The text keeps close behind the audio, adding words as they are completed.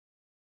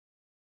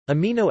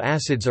Amino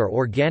acids are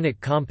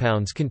organic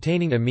compounds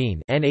containing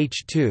amine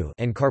 (NH2)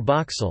 and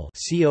carboxyl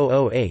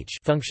 (COOH)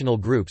 functional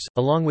groups,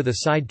 along with a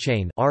side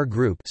chain R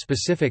group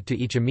specific to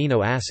each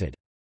amino acid.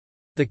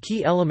 The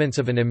key elements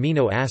of an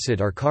amino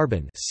acid are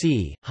carbon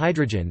C,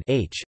 hydrogen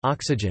H,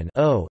 oxygen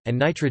O, and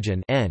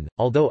nitrogen N,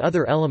 although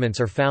other elements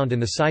are found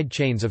in the side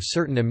chains of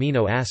certain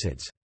amino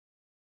acids.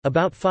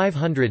 About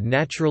 500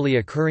 naturally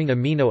occurring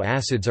amino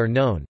acids are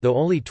known, though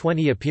only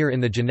 20 appear in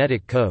the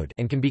genetic code,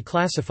 and can be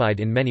classified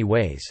in many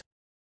ways.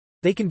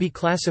 They can be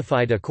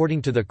classified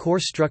according to the core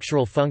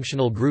structural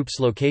functional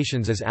groups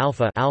locations as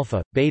alpha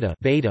alpha, beta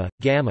beta,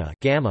 gamma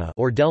gamma,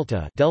 or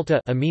delta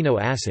delta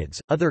amino acids.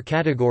 Other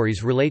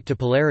categories relate to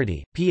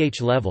polarity,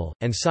 pH level,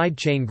 and side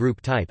chain group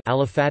type: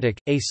 aliphatic,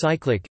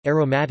 acyclic,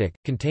 aromatic,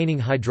 containing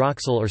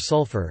hydroxyl or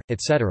sulfur,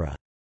 etc.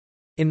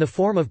 In the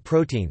form of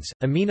proteins,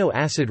 amino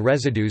acid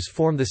residues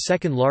form the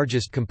second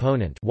largest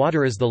component,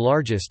 water is the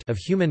largest, of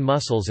human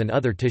muscles and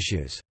other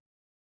tissues.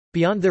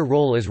 Beyond their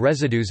role as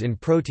residues in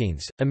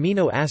proteins,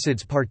 amino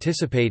acids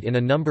participate in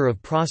a number of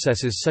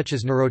processes such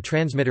as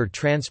neurotransmitter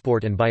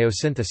transport and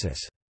biosynthesis.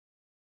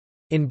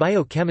 In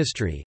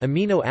biochemistry,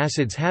 amino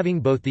acids having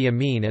both the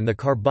amine and the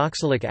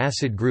carboxylic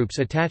acid groups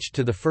attached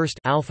to the first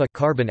alpha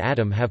carbon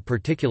atom have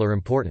particular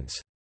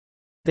importance.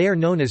 They are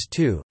known as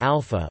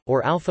 2,-alpha,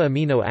 or alpha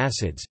amino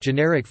acids,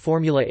 generic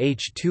formula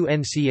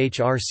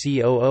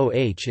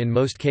H2NCHRCOOH in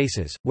most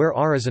cases, where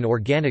R is an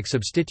organic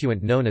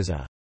substituent known as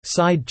a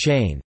side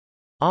chain.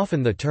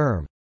 Often the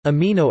term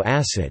amino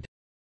acid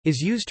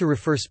is used to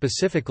refer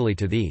specifically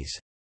to these.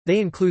 They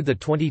include the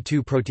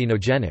 22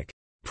 proteinogenic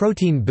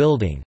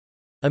protein-building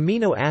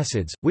amino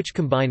acids, which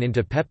combine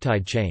into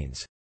peptide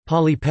chains,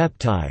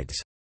 polypeptides,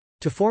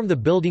 to form the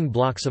building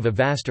blocks of a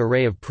vast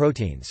array of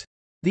proteins.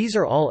 These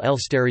are all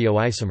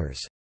L-stereoisomers,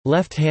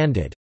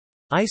 left-handed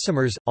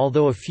isomers,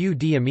 although a few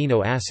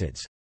D-amino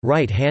acids,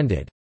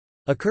 right-handed,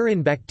 occur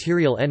in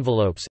bacterial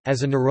envelopes,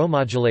 as a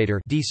neuromodulator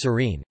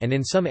D-serine, and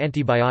in some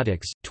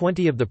antibiotics.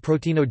 20 of the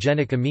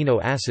proteinogenic amino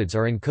acids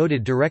are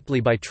encoded directly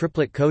by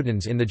triplet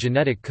codons in the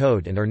genetic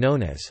code and are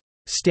known as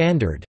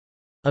standard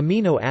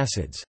amino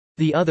acids.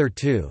 The other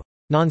two,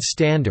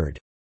 non-standard,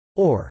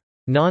 or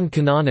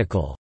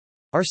non-canonical,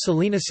 are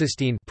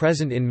selenocysteine,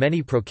 present in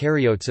many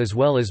prokaryotes as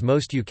well as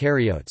most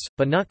eukaryotes,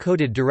 but not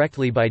coded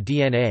directly by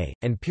DNA,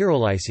 and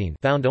pyrrolysine,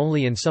 found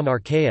only in some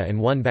archaea and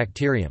one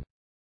bacterium.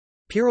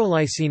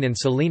 Pyrrolysine and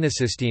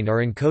selenocysteine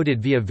are encoded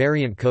via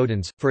variant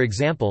codons, for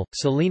example,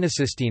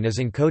 selenocysteine is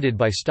encoded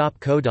by stop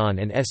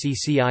codon and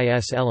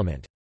SECIS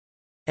element.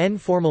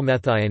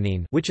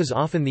 N-formylmethionine, which is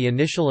often the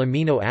initial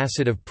amino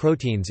acid of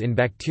proteins in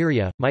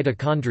bacteria,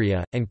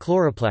 mitochondria, and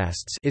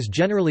chloroplasts, is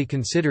generally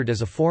considered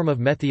as a form of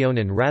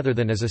methionine rather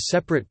than as a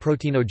separate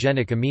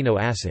proteinogenic amino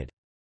acid.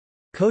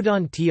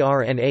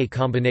 Codon-tRNA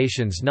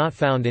combinations not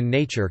found in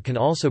nature can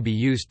also be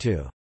used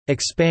to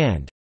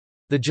expand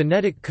the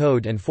genetic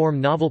code and form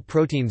novel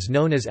proteins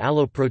known as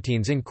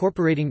alloproteins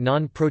incorporating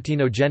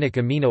non-proteinogenic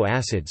amino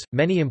acids.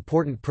 Many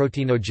important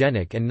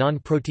proteinogenic and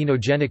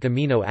non-proteinogenic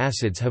amino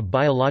acids have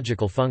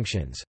biological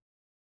functions.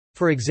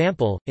 For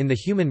example, in the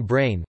human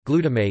brain,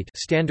 glutamate,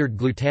 standard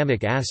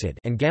glutamic acid,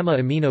 and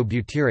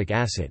gamma-aminobutyric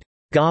acid,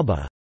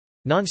 GABA,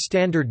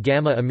 non-standard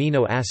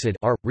gamma-amino acid,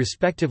 are,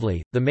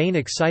 respectively, the main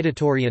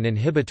excitatory and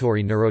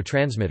inhibitory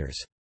neurotransmitters.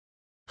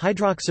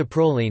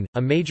 Hydroxyproline,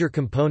 a major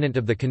component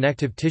of the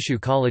connective tissue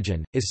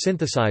collagen, is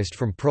synthesized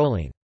from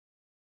proline.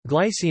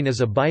 Glycine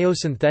is a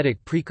biosynthetic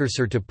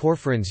precursor to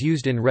porphyrins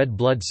used in red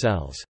blood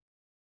cells.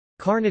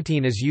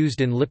 Carnitine is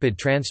used in lipid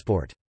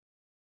transport.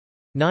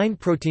 9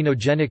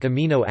 proteinogenic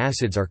amino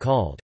acids are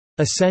called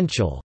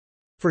essential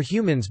for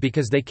humans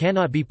because they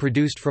cannot be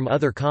produced from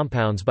other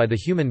compounds by the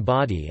human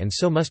body and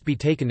so must be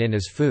taken in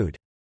as food.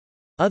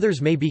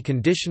 Others may be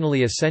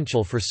conditionally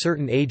essential for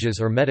certain ages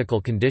or medical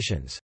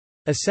conditions.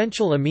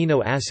 Essential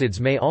amino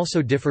acids may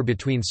also differ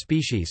between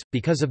species,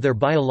 because of their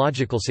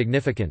biological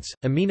significance.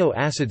 Amino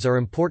acids are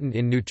important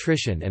in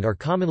nutrition and are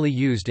commonly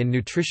used in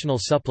nutritional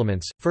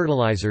supplements,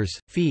 fertilizers,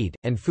 feed,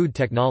 and food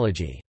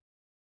technology.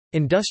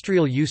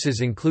 Industrial uses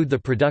include the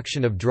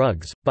production of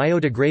drugs,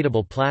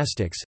 biodegradable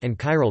plastics, and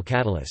chiral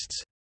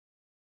catalysts.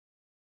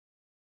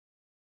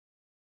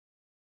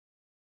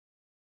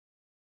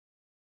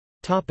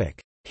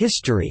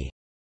 History.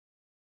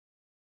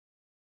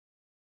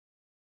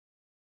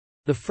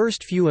 The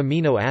first few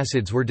amino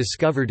acids were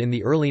discovered in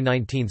the early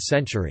 19th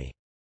century.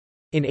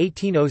 In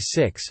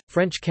 1806,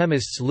 French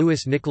chemists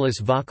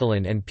Louis-Nicolas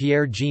Vauquelin and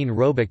Pierre-Jean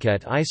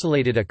Robiquet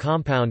isolated a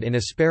compound in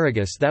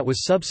asparagus that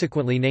was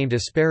subsequently named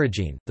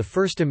asparagine, the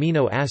first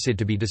amino acid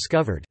to be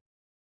discovered.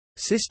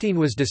 Cysteine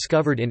was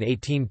discovered in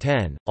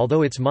 1810,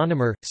 although its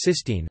monomer,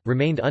 cysteine,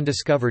 remained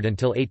undiscovered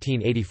until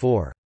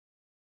 1884.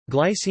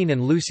 Glycine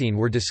and leucine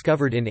were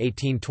discovered in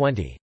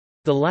 1820.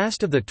 The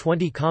last of the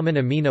 20 common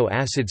amino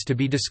acids to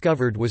be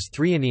discovered was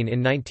threonine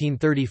in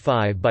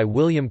 1935 by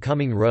William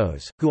Cumming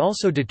Rose, who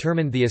also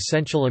determined the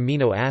essential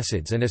amino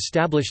acids and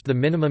established the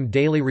minimum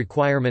daily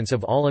requirements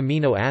of all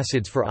amino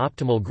acids for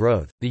optimal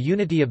growth. The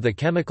unity of the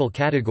chemical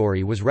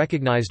category was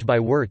recognized by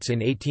Wurtz in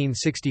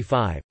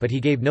 1865, but he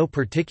gave no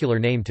particular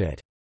name to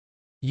it.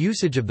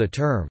 Usage of the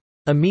term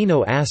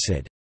amino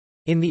acid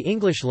in the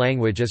English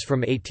language is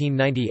from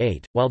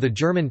 1898, while the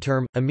German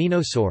term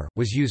aminosäure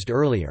was used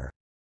earlier.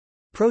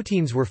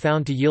 Proteins were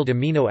found to yield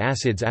amino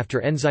acids after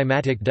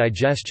enzymatic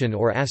digestion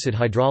or acid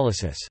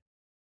hydrolysis.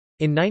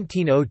 In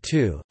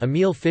 1902,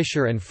 Emil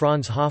Fischer and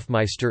Franz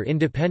Hofmeister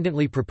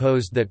independently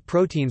proposed that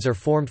proteins are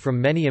formed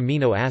from many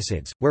amino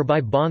acids,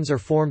 whereby bonds are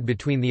formed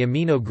between the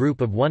amino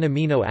group of one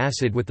amino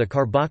acid with the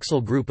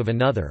carboxyl group of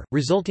another,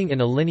 resulting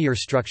in a linear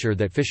structure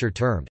that Fischer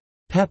termed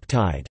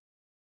peptide.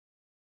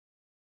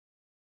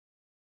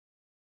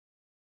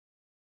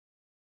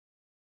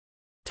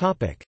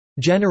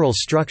 General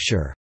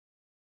structure.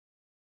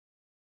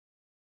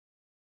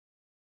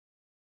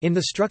 In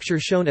the structure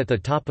shown at the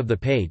top of the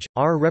page,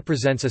 R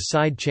represents a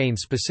side chain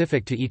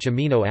specific to each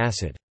amino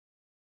acid.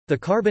 The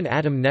carbon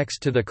atom next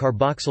to the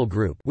carboxyl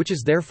group, which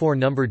is therefore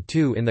numbered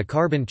 2 in the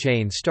carbon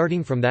chain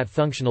starting from that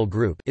functional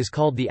group, is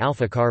called the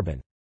alpha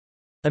carbon.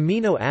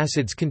 Amino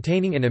acids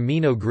containing an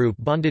amino group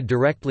bonded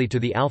directly to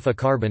the alpha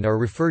carbon are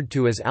referred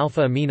to as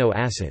alpha amino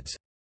acids.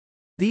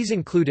 These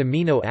include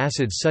amino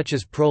acids such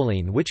as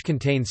proline, which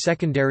contain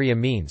secondary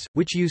amines,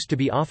 which used to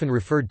be often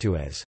referred to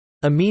as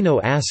amino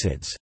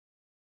acids.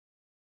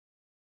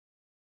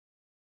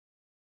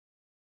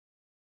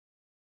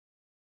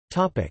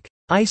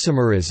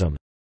 Isomerism.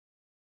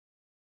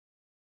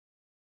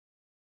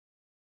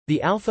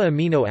 The alpha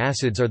amino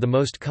acids are the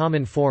most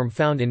common form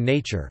found in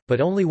nature,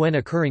 but only when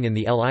occurring in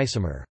the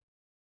L-isomer.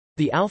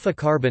 The alpha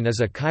carbon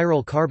is a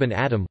chiral carbon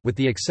atom, with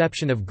the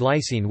exception of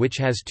glycine, which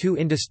has 2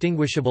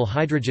 indistinguishable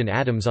hydrogen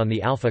atoms on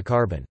the alpha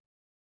carbon.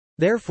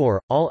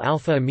 Therefore, all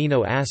alpha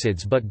amino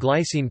acids but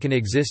glycine can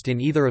exist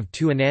in either of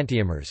 2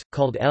 enantiomers,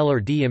 called L or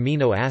D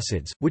amino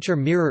acids, which are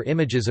mirror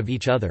images of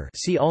each other.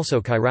 See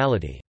also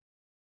chirality.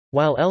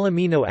 While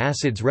L-amino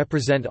acids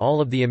represent all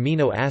of the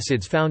amino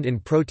acids found in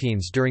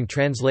proteins during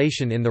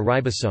translation in the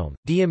ribosome,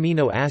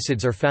 D-amino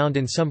acids are found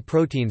in some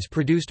proteins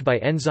produced by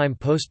enzyme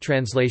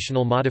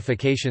post-translational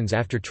modifications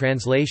after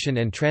translation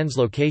and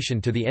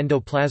translocation to the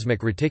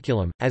endoplasmic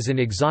reticulum, as in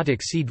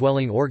exotic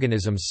sea-dwelling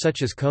organisms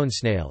such as cone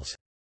snails.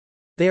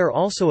 They are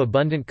also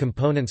abundant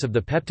components of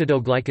the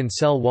peptidoglycan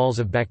cell walls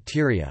of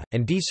bacteria,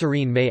 and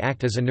D-serine may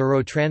act as a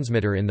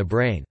neurotransmitter in the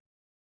brain.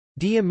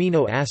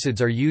 D-amino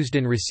acids are used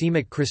in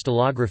racemic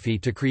crystallography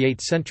to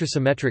create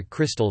centrosymmetric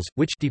crystals,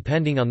 which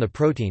depending on the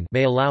protein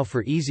may allow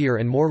for easier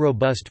and more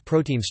robust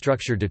protein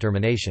structure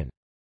determination.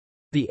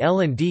 The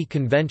L and D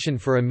convention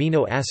for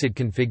amino acid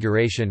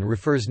configuration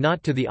refers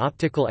not to the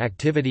optical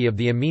activity of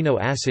the amino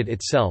acid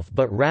itself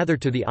but rather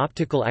to the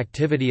optical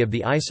activity of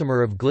the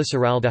isomer of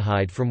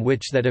glyceraldehyde from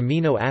which that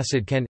amino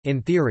acid can,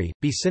 in theory,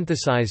 be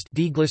synthesized.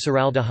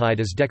 D-glyceraldehyde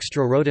is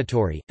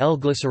dextrorotatory,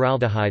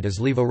 L-glyceraldehyde is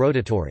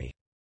levorotatory.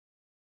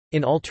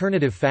 In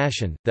alternative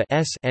fashion, the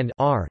S and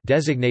R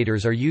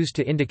designators are used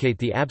to indicate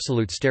the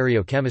absolute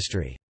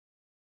stereochemistry.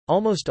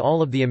 Almost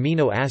all of the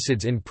amino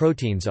acids in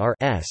proteins are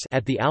S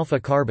at the alpha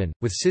carbon,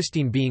 with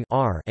cysteine being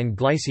R and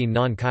glycine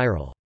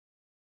non-chiral.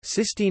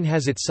 Cysteine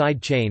has its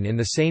side chain in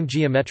the same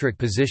geometric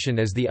position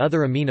as the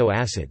other amino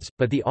acids,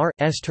 but the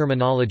R-S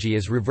terminology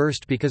is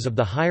reversed because of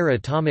the higher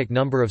atomic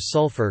number of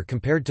sulfur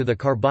compared to the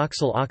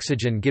carboxyl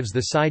oxygen gives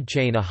the side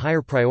chain a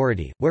higher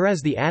priority,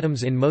 whereas the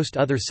atoms in most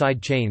other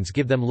side chains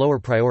give them lower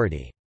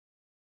priority.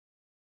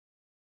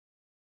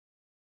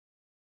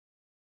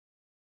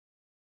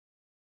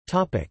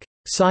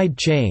 Side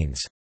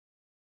chains.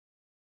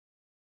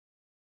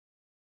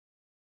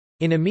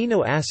 In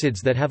amino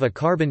acids that have a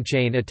carbon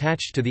chain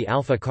attached to the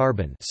alpha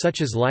carbon,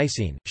 such as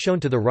lysine, shown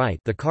to the right,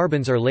 the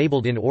carbons are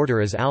labeled in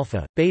order as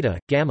alpha, beta,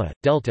 gamma,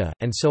 delta,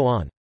 and so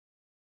on.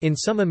 In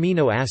some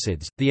amino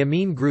acids, the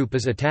amine group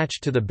is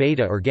attached to the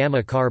beta or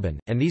gamma carbon,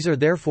 and these are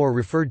therefore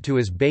referred to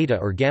as beta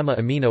or gamma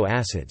amino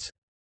acids.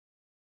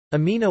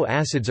 Amino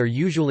acids are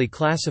usually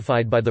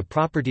classified by the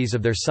properties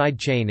of their side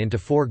chain into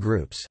 4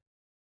 groups.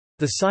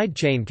 The side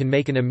chain can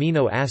make an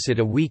amino acid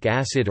a weak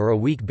acid or a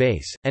weak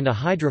base, and a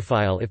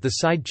hydrophile if the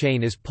side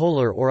chain is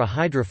polar or a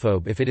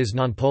hydrophobe if it is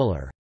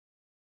nonpolar.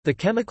 The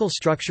chemical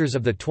structures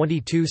of the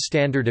 22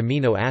 standard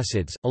amino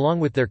acids, along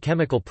with their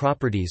chemical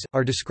properties,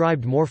 are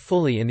described more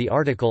fully in the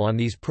article on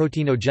these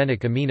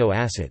proteinogenic amino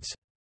acids.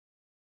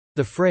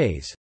 The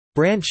phrase,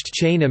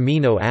 branched-chain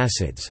amino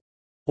acids,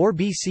 or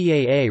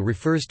BCAA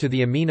refers to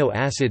the amino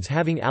acids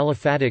having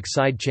aliphatic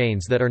side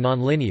chains that are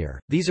nonlinear.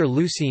 These are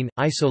leucine,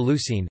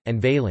 isoleucine,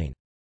 and valine.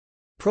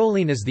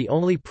 Proline is the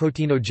only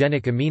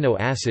proteinogenic amino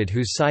acid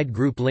whose side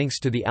group links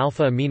to the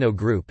alpha amino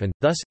group and,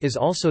 thus, is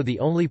also the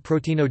only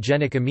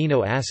proteinogenic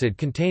amino acid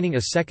containing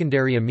a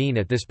secondary amine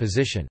at this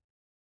position.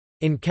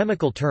 In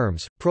chemical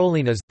terms,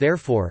 proline is,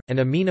 therefore, an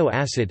amino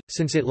acid,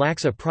 since it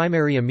lacks a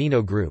primary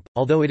amino group,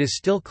 although it is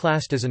still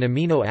classed as an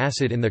amino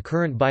acid in the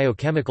current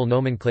biochemical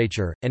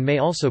nomenclature, and may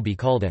also be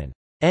called an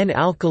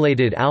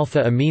N-alkylated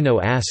alpha amino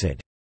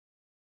acid.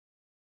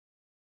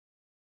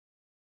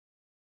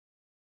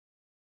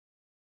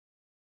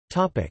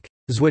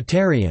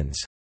 Zwitterions.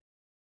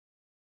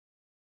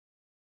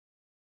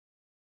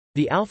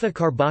 The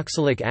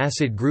alpha-carboxylic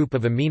acid group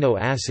of amino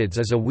acids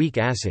is a weak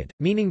acid,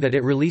 meaning that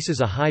it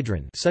releases a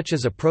hydrogen such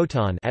as a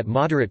proton at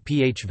moderate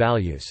pH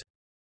values.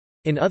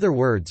 In other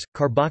words,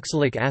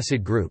 carboxylic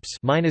acid groups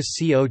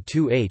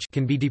 -CO2H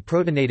can be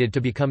deprotonated to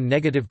become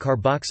negative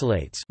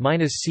carboxylates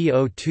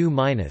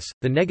 -CO2-.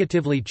 The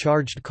negatively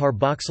charged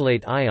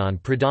carboxylate ion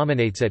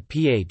predominates at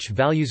pH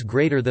values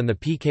greater than the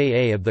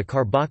pKa of the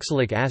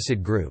carboxylic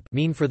acid group.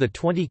 Mean for the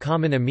 20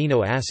 common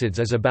amino acids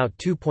is about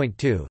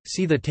 2.2.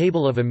 See the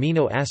table of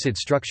amino acid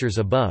structures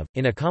above.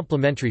 In a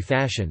complementary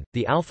fashion,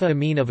 the alpha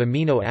amine of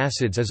amino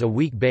acids is a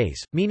weak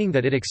base, meaning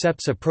that it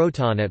accepts a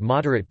proton at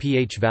moderate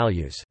pH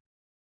values.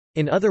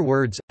 In other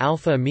words,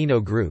 alpha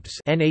amino groups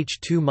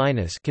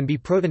NH2- can be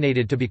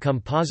protonated to become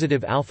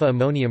positive alpha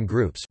ammonium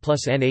groups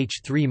plus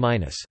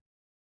NH3-.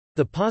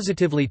 The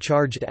positively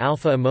charged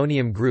alpha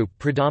ammonium group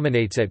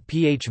predominates at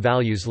pH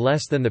values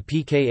less than the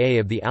pKa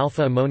of the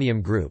alpha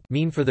ammonium group.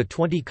 Mean for the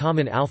 20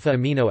 common alpha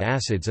amino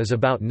acids is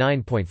about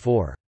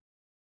 9.4.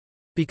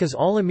 Because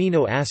all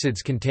amino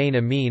acids contain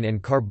amine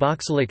and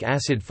carboxylic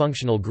acid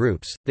functional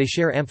groups, they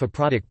share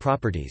amphiprotic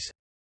properties.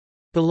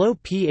 Below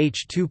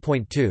pH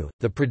 2.2,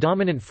 the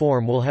predominant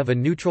form will have a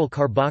neutral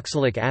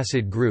carboxylic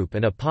acid group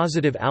and a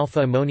positive alpha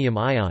ammonium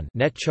ion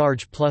net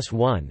charge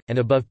 +1, and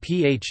above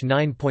pH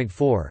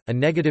 9.4, a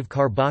negative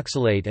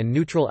carboxylate and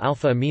neutral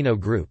alpha amino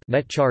group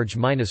net charge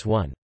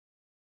 -1.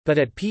 But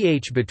at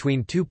pH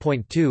between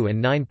 2.2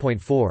 and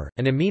 9.4,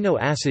 an amino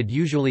acid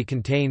usually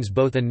contains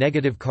both a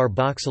negative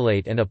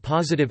carboxylate and a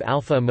positive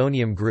alpha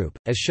ammonium group,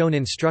 as shown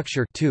in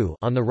structure 2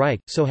 on the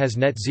right, so has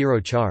net zero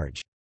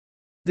charge.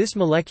 This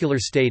molecular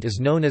state is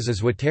known as a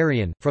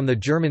Zwitterion, from the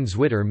German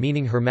Zwitter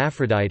meaning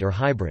hermaphrodite or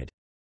hybrid.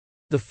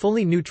 The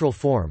fully neutral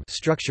form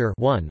structure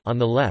 1 on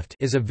the left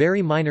is a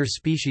very minor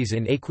species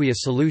in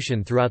aqueous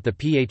solution throughout the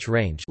pH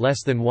range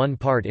less than 1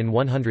 part in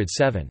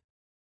 107.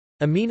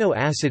 Amino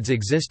acids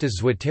exist as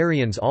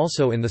Zwitterions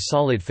also in the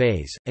solid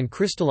phase, and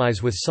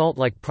crystallize with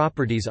salt-like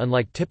properties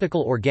unlike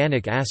typical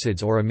organic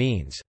acids or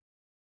amines.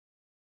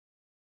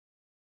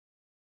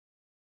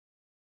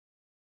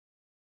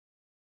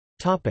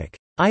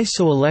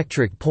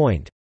 Isoelectric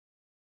point.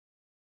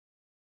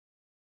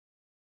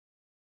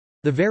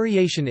 The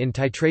variation in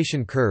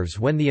titration curves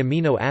when the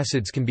amino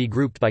acids can be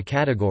grouped by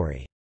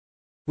category.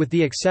 With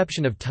the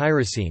exception of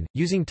tyrosine,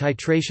 using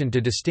titration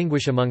to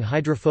distinguish among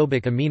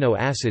hydrophobic amino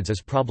acids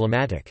is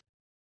problematic.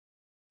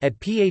 At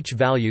pH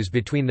values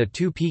between the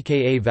two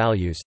pKa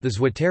values, the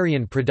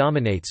Zwitterion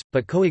predominates,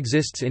 but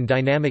coexists in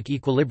dynamic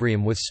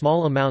equilibrium with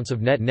small amounts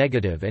of net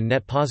negative and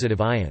net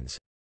positive ions.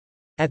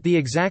 At the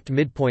exact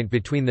midpoint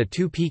between the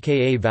two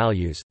pKa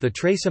values, the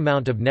trace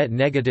amount of net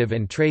negative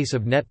and trace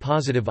of net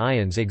positive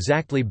ions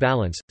exactly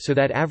balance, so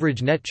that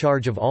average net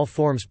charge of all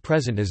forms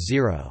present is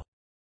zero.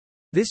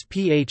 This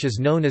pH is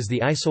known as the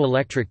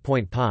isoelectric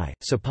point π,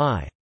 so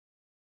π.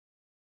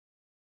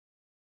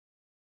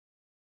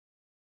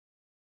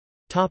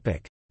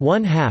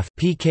 1/2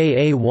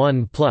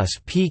 pKa1 plus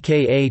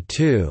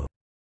pKa2.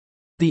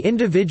 The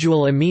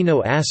individual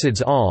amino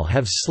acids all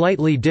have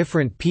slightly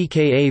different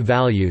pKa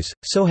values,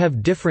 so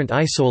have different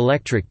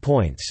isoelectric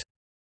points.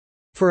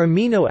 For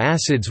amino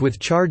acids with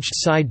charged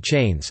side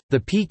chains, the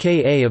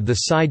pKa of the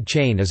side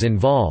chain is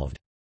involved.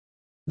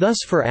 Thus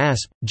for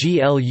asp,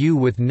 GLU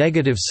with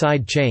negative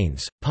side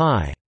chains,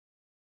 π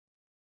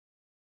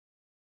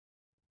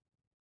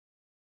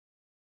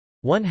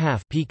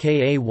 1/2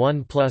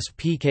 pKa1 plus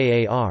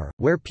pKaR,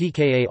 where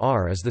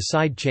pKaR is the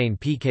side chain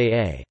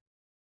pKa.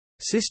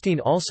 Cysteine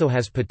also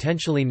has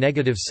potentially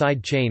negative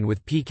side chain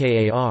with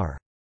pKaR.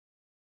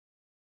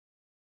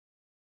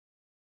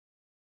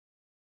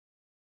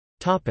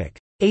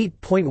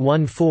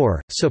 8.14,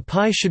 so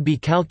π should be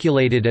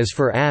calculated as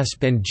for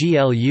asp and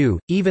GLU,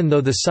 even though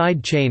the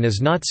side chain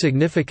is not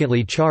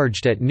significantly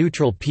charged at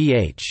neutral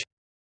pH.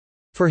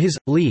 For His,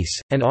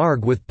 Lys, and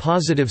Arg with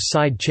positive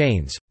side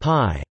chains,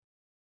 π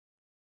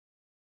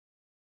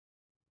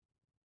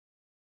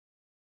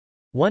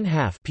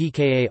 1/2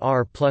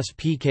 pKaR plus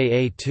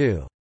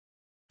pKa2.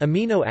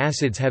 Amino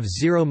acids have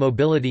zero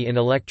mobility in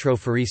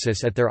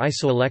electrophoresis at their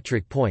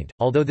isoelectric point,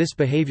 although this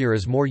behavior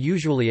is more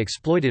usually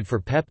exploited for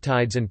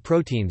peptides and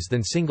proteins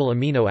than single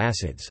amino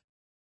acids.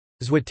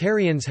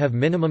 Zwitterions have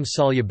minimum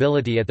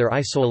solubility at their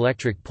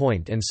isoelectric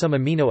point, and some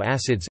amino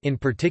acids in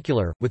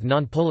particular, with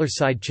nonpolar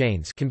side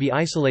chains can be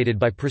isolated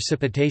by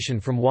precipitation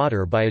from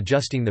water by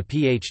adjusting the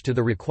pH to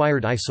the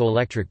required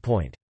isoelectric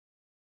point.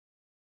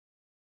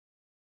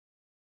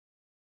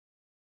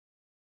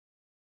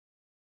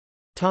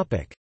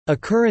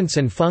 Occurrence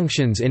and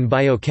functions in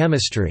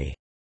biochemistry.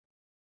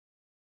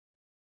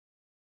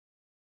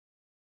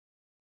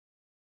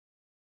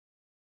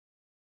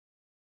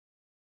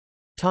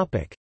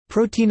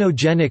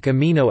 Proteinogenic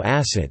amino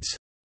acids.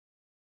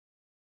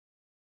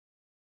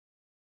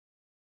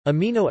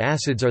 Amino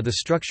acids are the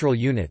structural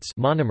units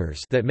monomers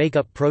that make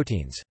up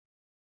proteins.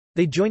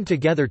 They join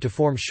together to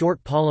form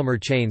short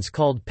polymer chains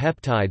called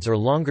peptides or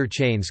longer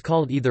chains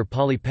called either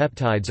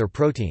polypeptides or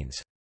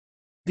proteins.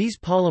 These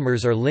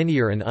polymers are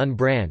linear and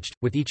unbranched,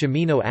 with each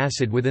amino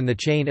acid within the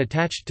chain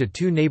attached to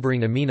two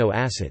neighboring amino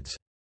acids.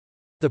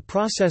 The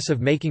process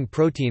of making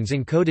proteins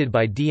encoded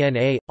by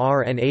DNA,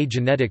 RNA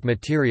genetic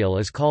material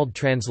is called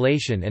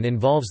translation and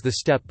involves the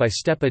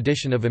step-by-step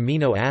addition of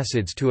amino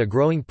acids to a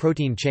growing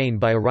protein chain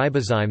by a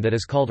ribozyme that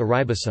is called a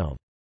ribosome.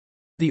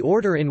 The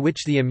order in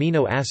which the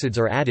amino acids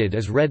are added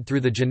is read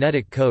through the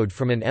genetic code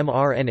from an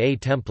mRNA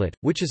template,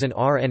 which is an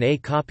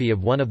RNA copy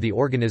of one of the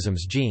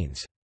organism's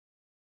genes.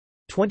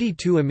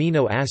 22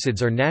 amino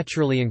acids are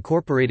naturally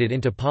incorporated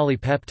into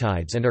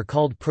polypeptides and are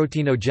called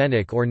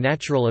proteinogenic or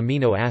natural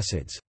amino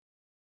acids.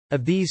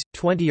 Of these,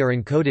 20 are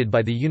encoded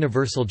by the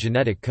universal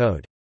genetic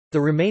code.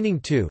 The remaining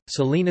two,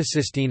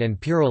 selenocysteine and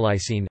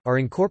pyrrolysine, are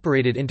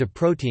incorporated into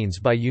proteins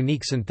by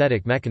unique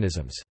synthetic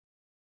mechanisms.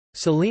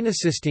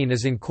 Selenocysteine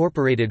is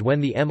incorporated when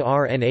the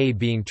mRNA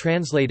being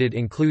translated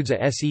includes a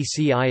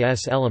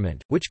SECIS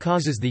element, which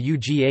causes the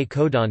UGA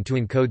codon to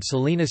encode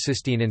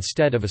selenocysteine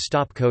instead of a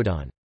stop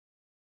codon.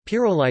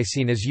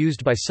 Pyrrolysine is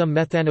used by some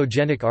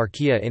methanogenic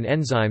archaea in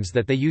enzymes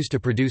that they use to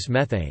produce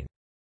methane.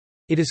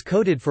 It is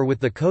coded for with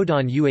the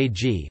codon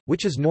UAG,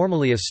 which is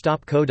normally a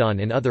stop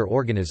codon in other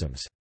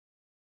organisms.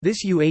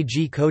 This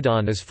UAG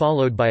codon is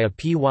followed by a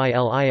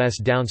PYLIS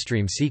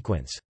downstream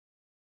sequence.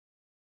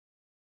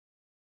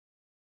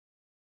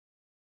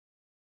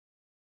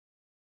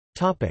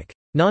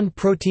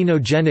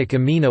 Non-proteinogenic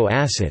amino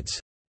acids.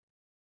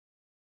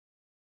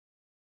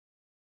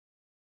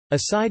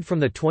 Aside from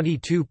the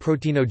 22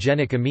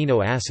 proteinogenic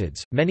amino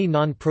acids, many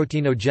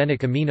non-proteinogenic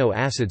amino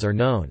acids are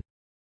known.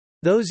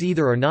 Those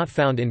either are not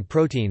found in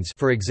proteins,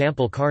 for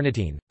example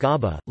carnitine,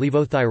 GABA,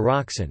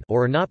 levothyroxine,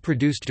 or are not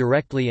produced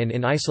directly and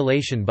in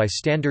isolation by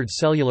standard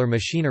cellular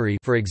machinery,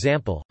 for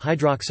example,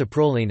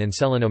 hydroxyproline and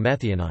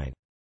selenomethionine.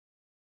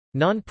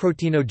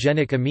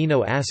 Non-proteinogenic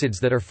amino acids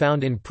that are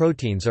found in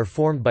proteins are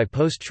formed by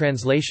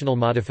post-translational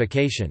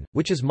modification,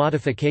 which is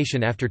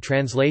modification after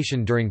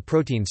translation during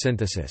protein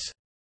synthesis.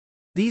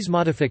 These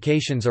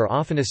modifications are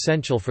often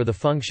essential for the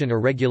function or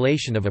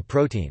regulation of a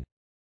protein.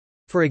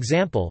 For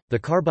example, the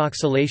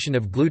carboxylation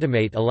of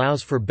glutamate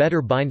allows for better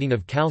binding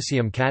of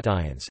calcium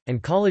cations,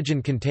 and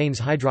collagen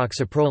contains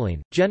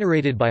hydroxyproline,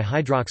 generated by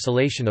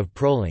hydroxylation of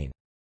proline.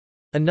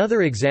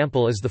 Another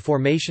example is the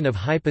formation of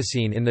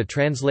hyposine in the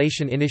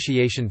translation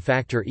initiation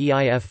factor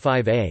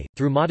EIF5A,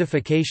 through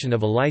modification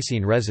of a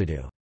lysine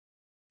residue.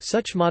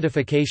 Such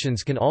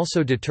modifications can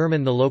also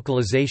determine the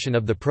localization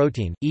of the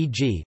protein,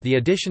 e.g., the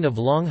addition of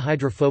long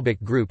hydrophobic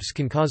groups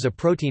can cause a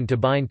protein to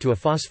bind to a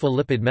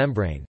phospholipid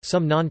membrane.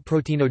 Some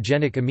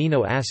non-proteinogenic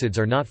amino acids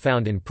are not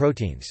found in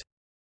proteins.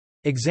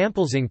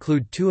 Examples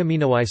include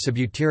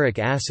 2-aminoisobutyric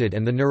acid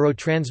and the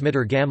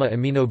neurotransmitter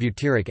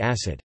gamma-aminobutyric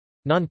acid.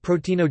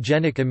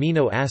 Non-proteinogenic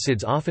amino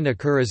acids often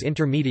occur as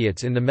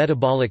intermediates in the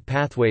metabolic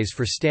pathways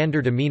for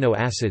standard amino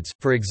acids,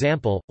 for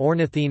example,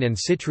 ornithine and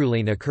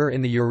citrulline occur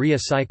in the urea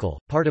cycle,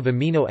 part of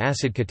amino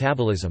acid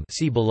catabolism,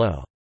 see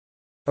below.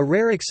 A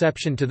rare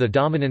exception to the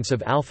dominance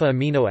of alpha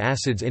amino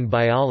acids in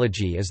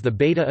biology is the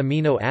beta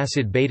amino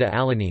acid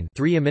beta-alanine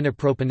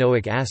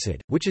 3-aminopropanoic acid,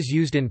 which is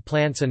used in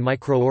plants and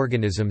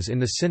microorganisms in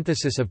the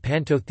synthesis of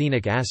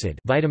pantothenic acid,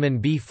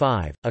 vitamin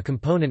B5, a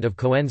component of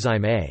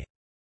coenzyme A.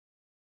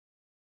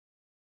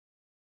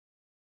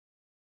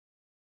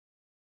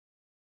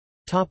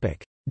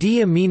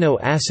 D-amino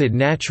acid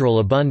natural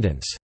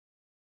abundance.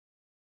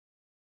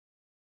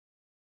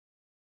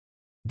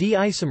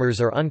 D-isomers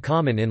are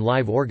uncommon in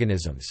live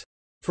organisms.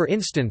 For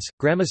instance,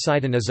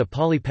 gramicidin is a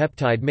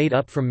polypeptide made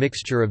up from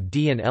mixture of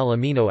D and L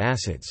amino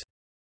acids.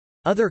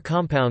 Other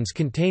compounds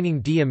containing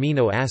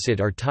D-amino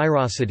acid are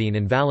tyrosidine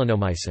and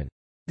valinomycin.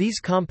 These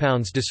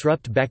compounds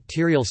disrupt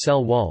bacterial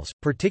cell walls,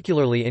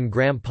 particularly in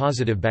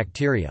gram-positive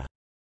bacteria.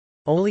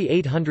 Only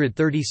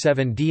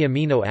 837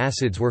 D-amino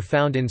acids were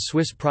found in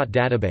Swiss PROT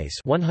database,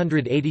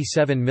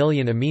 187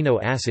 million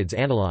amino acids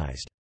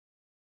analyzed.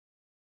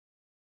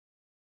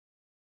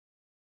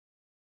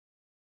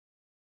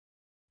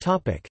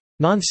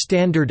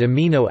 Non-standard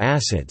amino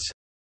acids.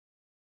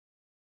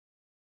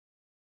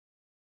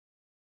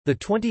 The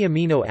 20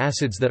 amino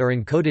acids that are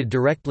encoded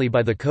directly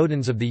by the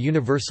codons of the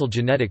universal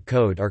genetic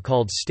code are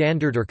called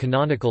standard or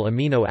canonical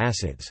amino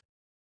acids.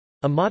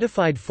 A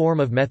modified form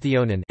of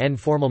methionine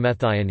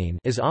N-formylmethionine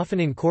is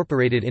often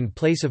incorporated in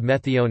place of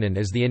methionine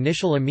as the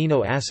initial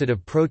amino acid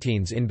of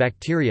proteins in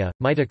bacteria,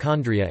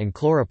 mitochondria and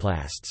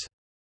chloroplasts.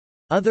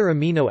 Other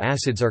amino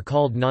acids are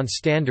called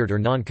non-standard or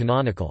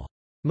non-canonical.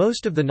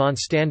 Most of the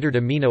non-standard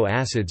amino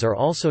acids are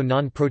also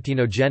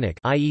non-proteinogenic,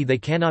 i.e. they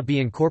cannot be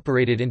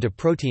incorporated into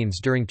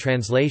proteins during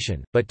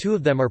translation, but two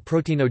of them are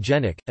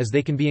proteinogenic, as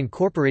they can be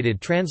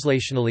incorporated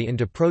translationally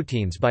into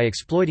proteins by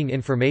exploiting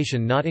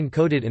information not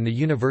encoded in the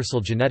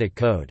universal genetic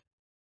code.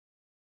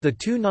 The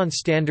two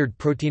non-standard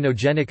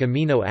proteinogenic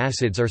amino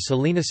acids are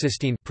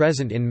selenocysteine,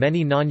 present in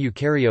many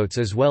non-eukaryotes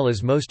as well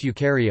as most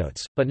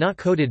eukaryotes, but not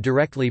coded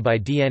directly by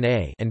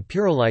DNA, and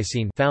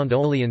pyrrolysine, found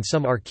only in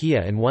some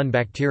archaea and one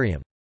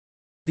bacterium.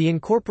 The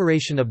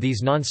incorporation of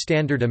these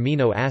non-standard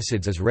amino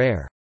acids is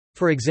rare.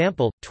 For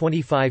example,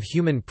 25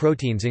 human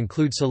proteins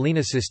include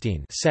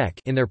selenocysteine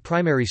in their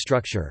primary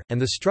structure,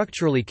 and the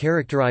structurally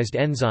characterized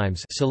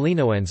enzymes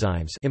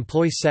selenoenzymes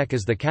employ SEC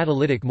as the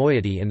catalytic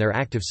moiety in their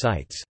active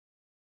sites.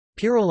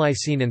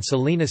 Pyrrolysine and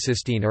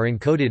selenocysteine are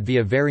encoded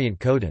via variant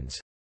codons.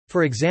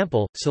 For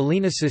example,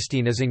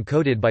 selenocysteine is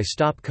encoded by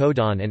stop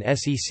codon and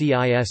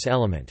SECIS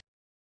element.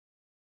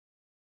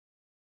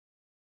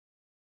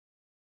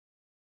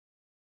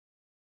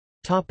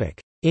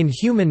 In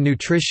human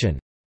nutrition.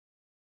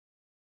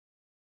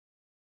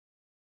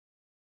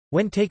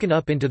 When taken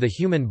up into the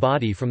human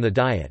body from the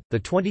diet, the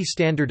 20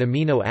 standard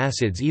amino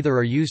acids either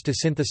are used to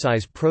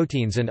synthesize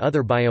proteins and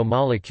other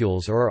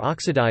biomolecules or are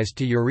oxidized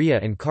to urea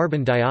and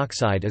carbon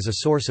dioxide as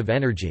a source of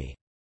energy.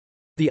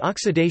 The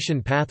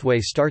oxidation pathway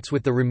starts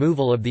with the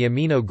removal of the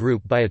amino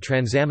group by a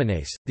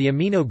transaminase. The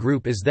amino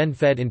group is then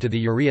fed into the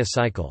urea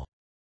cycle.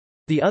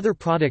 The other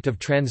product of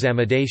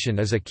transamidation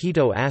is a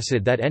keto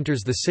acid that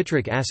enters the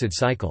citric acid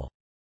cycle.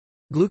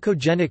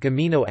 Glucogenic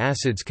amino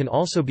acids can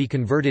also be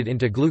converted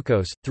into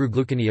glucose, through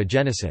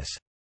gluconeogenesis.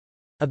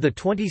 Of the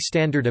 20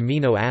 standard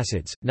amino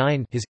acids,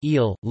 9 his,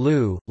 eel,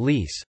 lu,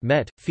 lys,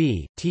 met,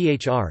 phe,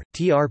 thr,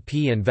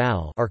 trp and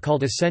val are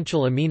called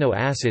essential amino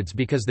acids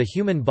because the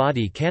human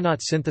body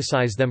cannot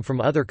synthesize them from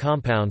other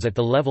compounds at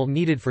the level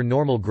needed for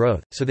normal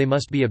growth, so they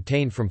must be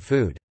obtained from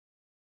food.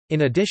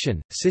 In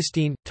addition,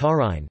 cysteine,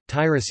 taurine,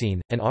 tyrosine,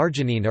 and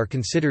arginine are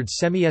considered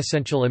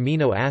semi-essential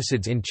amino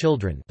acids in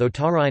children, though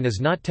taurine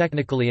is not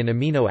technically an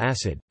amino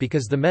acid,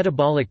 because the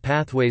metabolic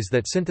pathways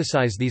that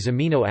synthesize these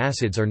amino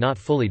acids are not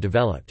fully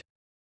developed.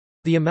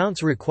 The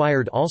amounts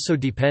required also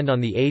depend on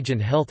the age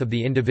and health of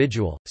the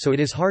individual, so it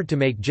is hard to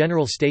make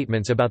general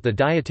statements about the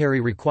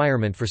dietary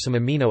requirement for some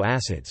amino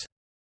acids.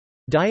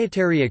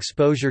 Dietary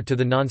exposure to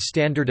the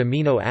non-standard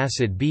amino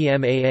acid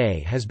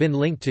BMAA has been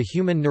linked to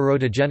human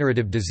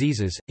neurodegenerative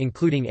diseases,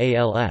 including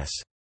ALS.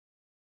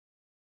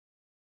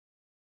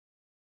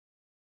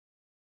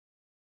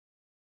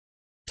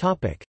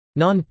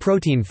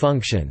 Non-protein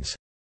functions.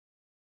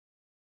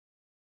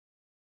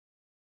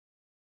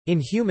 In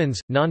humans,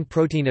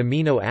 non-protein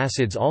amino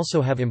acids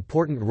also have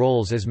important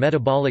roles as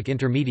metabolic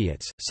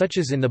intermediates, such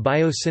as in the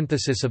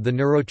biosynthesis of the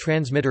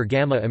neurotransmitter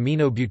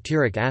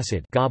gamma-aminobutyric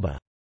acid GABA.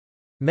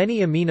 Many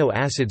amino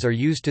acids are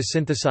used to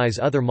synthesize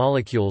other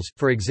molecules,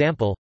 for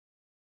example,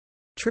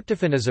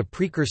 tryptophan is a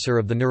precursor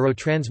of the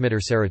neurotransmitter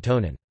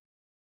serotonin.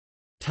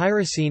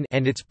 Tyrosine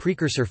and its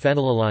precursor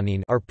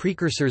phenylalanine are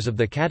precursors of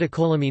the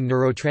catecholamine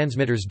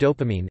neurotransmitters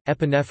dopamine,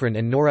 epinephrine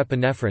and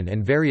norepinephrine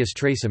and various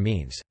trace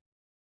amines.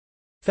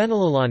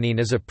 Phenylalanine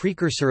is a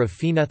precursor of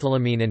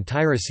phenethylamine and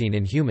tyrosine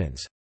in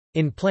humans.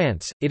 In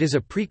plants, it is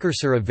a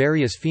precursor of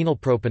various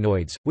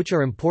phenylpropanoids, which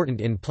are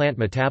important in plant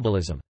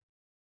metabolism.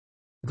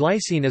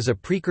 Glycine is a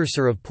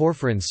precursor of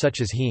porphyrins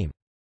such as heme.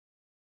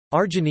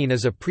 Arginine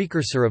is a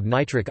precursor of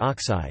nitric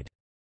oxide.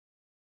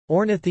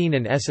 Ornithine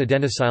and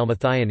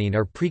S-adenosylmethionine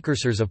are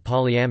precursors of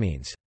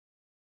polyamines.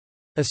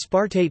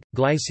 Aspartate,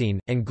 glycine,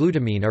 and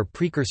glutamine are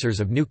precursors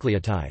of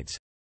nucleotides.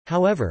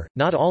 However,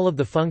 not all of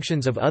the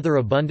functions of other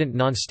abundant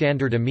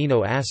non-standard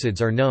amino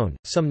acids are known.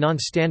 Some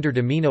non-standard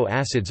amino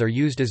acids are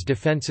used as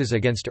defenses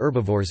against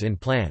herbivores in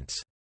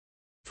plants.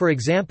 For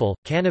example,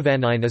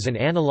 canavanine is an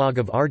analog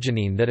of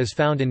arginine that is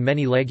found in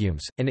many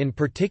legumes, and in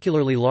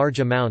particularly large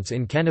amounts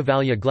in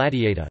Canavallia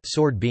gladiata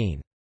sword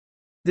bean.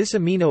 This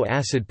amino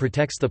acid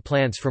protects the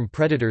plants from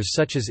predators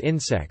such as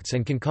insects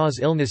and can cause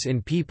illness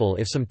in people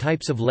if some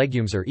types of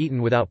legumes are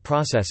eaten without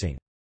processing.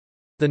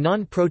 The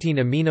non-protein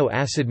amino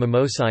acid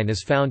mimosine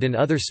is found in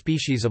other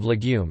species of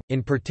legume,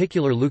 in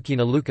particular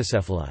Leucaena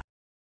leucocephala.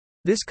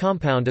 This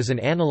compound is an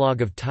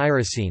analog of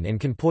tyrosine and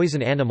can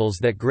poison animals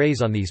that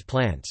graze on these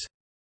plants.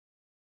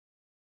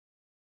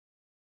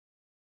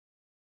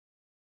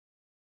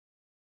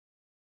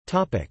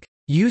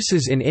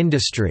 Uses in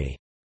industry.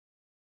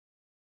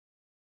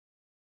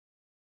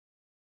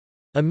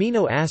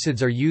 Amino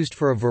acids are used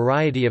for a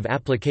variety of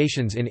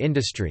applications in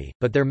industry,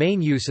 but their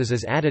main use is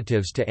as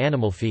additives to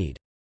animal feed.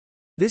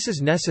 This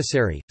is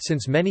necessary,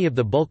 since many of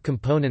the bulk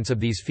components of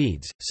these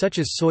feeds, such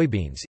as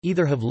soybeans,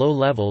 either have low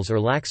levels or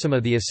lack some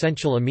of the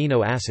essential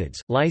amino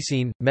acids.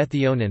 Lysine,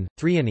 methionine,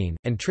 threonine,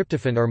 and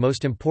tryptophan are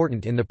most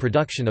important in the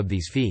production of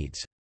these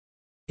feeds.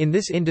 In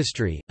this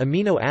industry,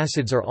 amino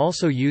acids are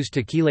also used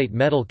to chelate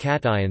metal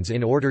cations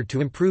in order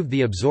to improve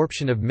the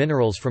absorption of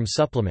minerals from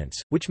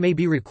supplements, which may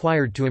be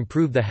required to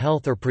improve the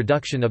health or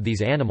production of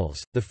these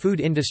animals. The food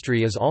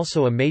industry is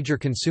also a major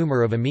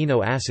consumer of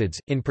amino acids,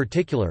 in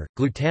particular,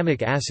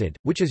 glutamic acid,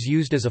 which is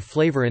used as a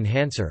flavor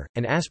enhancer,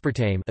 and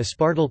aspartame,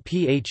 aspartyl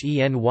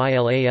phenylalanine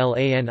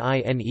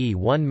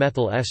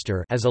 1-methyl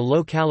ester, as a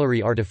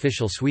low-calorie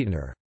artificial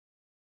sweetener.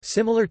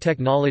 Similar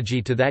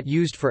technology to that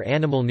used for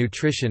animal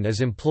nutrition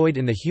is employed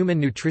in the human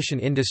nutrition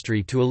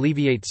industry to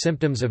alleviate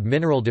symptoms of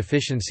mineral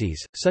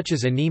deficiencies, such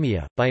as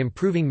anemia, by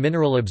improving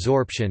mineral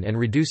absorption and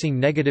reducing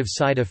negative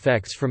side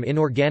effects from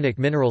inorganic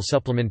mineral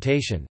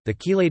supplementation. The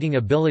chelating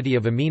ability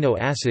of amino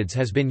acids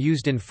has been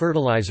used in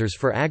fertilizers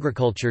for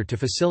agriculture to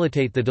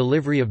facilitate the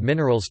delivery of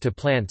minerals to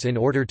plants in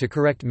order to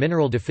correct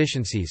mineral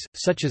deficiencies,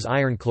 such as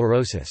iron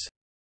chlorosis.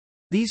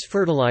 These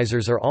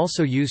fertilizers are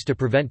also used to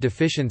prevent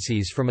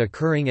deficiencies from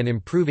occurring and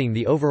improving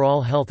the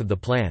overall health of the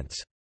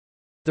plants.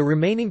 The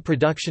remaining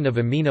production of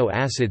amino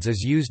acids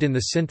is used in the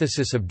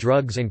synthesis of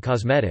drugs and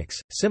cosmetics.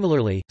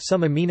 Similarly,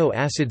 some amino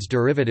acids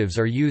derivatives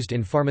are used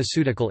in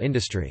pharmaceutical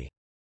industry.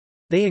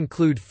 They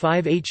include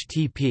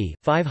 5-HTP,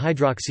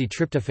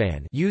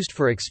 5-hydroxytryptophan, used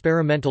for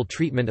experimental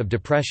treatment of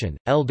depression,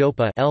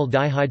 L-DOPA,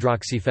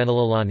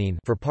 L-dihydroxyphenylalanine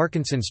for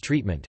Parkinson's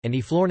treatment, and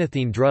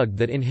eflornithine drug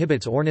that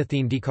inhibits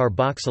ornithine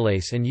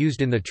decarboxylase and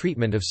used in the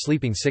treatment of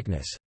sleeping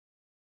sickness.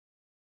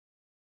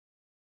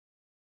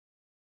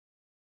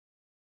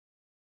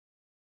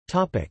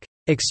 Topic: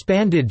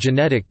 Expanded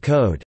genetic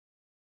code.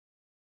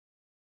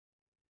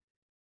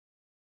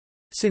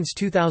 Since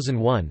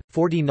 2001,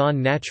 40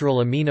 non-natural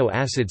amino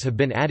acids have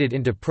been added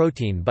into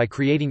protein by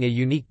creating a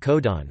unique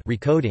codon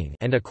recoding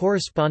and a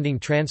corresponding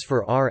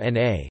transfer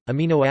RNA,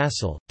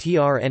 aminoacyl,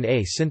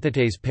 tRNA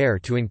synthetase pair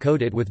to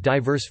encode it with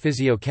diverse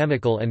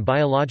physicochemical and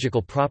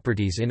biological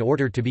properties in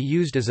order to be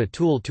used as a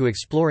tool to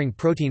exploring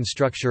protein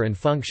structure and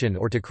function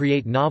or to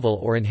create novel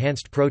or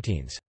enhanced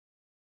proteins.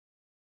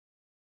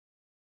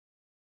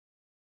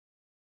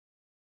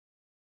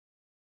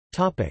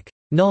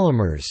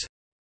 Nullomers.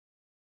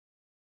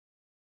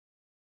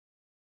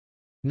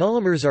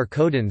 Nullomers are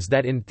codons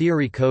that in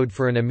theory code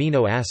for an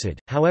amino acid,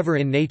 however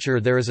in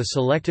nature there is a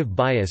selective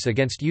bias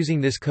against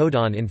using this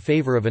codon in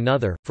favor of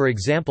another, for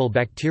example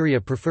bacteria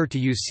prefer to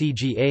use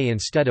CGA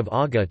instead of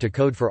AGA to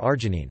code for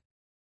arginine.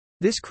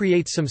 This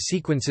creates some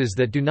sequences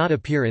that do not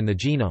appear in the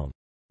genome.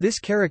 This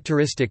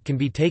characteristic can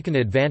be taken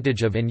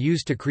advantage of and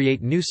used to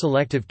create new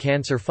selective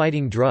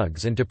cancer-fighting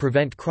drugs and to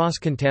prevent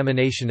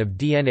cross-contamination of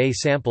DNA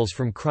samples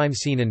from crime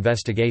scene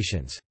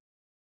investigations.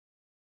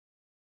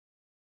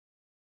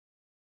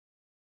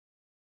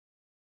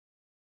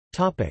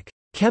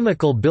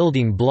 Chemical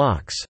building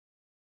blocks.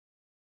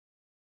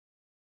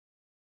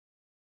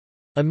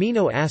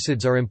 Amino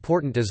acids are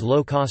important as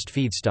low-cost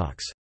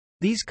feedstocks.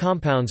 These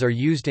compounds are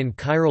used in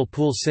chiral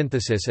pool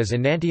synthesis as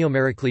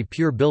enantiomerically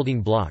pure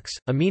building blocks.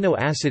 Amino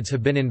acids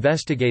have been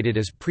investigated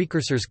as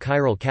precursors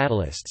chiral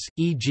catalysts,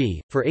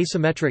 e.g., for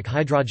asymmetric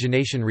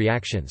hydrogenation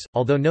reactions,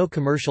 although no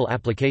commercial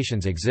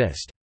applications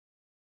exist.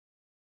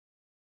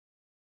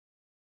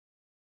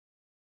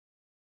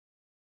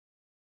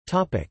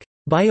 Topic: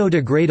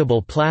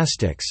 Biodegradable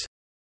plastics.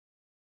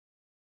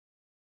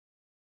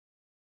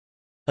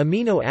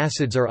 Amino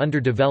acids are under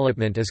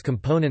development as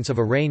components of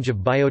a range of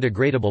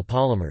biodegradable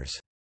polymers.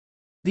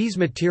 These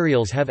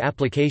materials have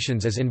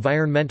applications as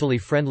environmentally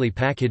friendly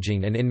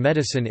packaging and in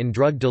medicine in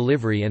drug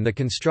delivery and the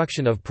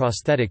construction of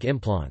prosthetic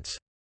implants.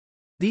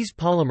 These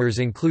polymers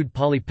include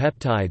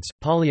polypeptides,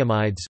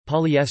 polyamides,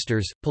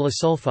 polyesters,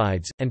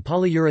 polysulfides, and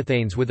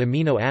polyurethanes with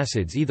amino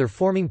acids either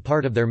forming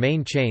part of their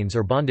main chains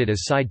or bonded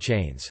as side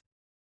chains.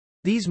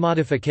 These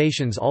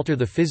modifications alter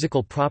the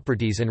physical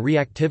properties and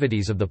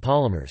reactivities of the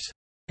polymers.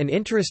 An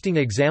interesting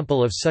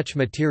example of such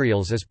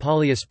materials is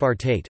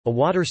polyaspartate, a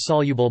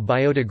water-soluble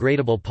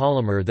biodegradable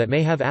polymer that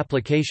may have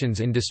applications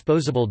in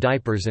disposable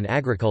diapers and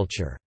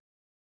agriculture.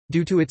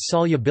 Due to its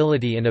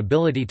solubility and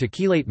ability to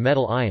chelate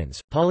metal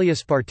ions,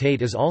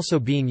 polyaspartate is also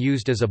being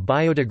used as a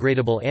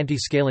biodegradable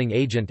anti-scaling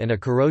agent and a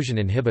corrosion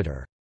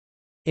inhibitor.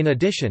 In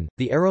addition,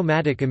 the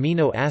aromatic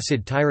amino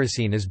acid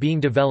tyrosine is being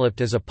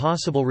developed as a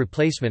possible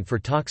replacement for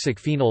toxic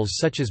phenols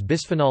such as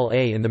bisphenol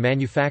A in the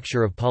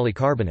manufacture of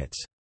polycarbonates.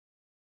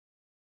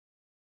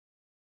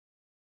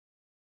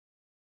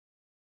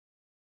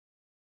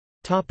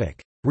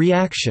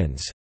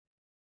 Reactions.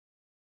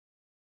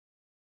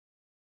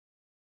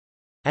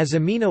 As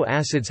amino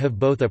acids have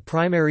both a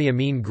primary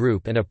amine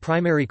group and a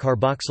primary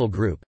carboxyl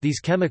group,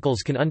 these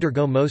chemicals can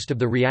undergo most of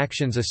the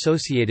reactions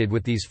associated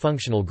with these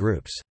functional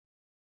groups.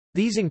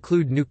 These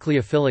include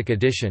nucleophilic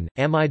addition,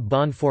 amide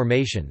bond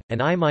formation,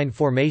 and imine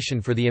formation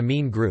for the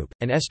amine group,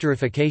 and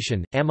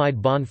esterification,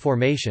 amide bond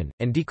formation,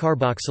 and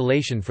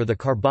decarboxylation for the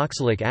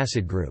carboxylic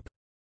acid group.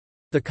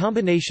 The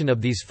combination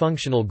of these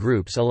functional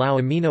groups allow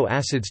amino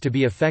acids to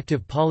be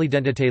effective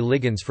polydentate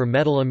ligands for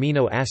metal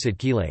amino acid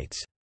chelates.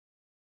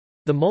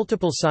 The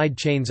multiple side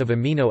chains of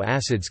amino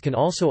acids can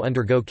also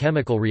undergo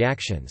chemical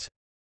reactions.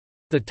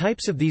 The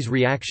types of these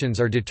reactions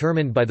are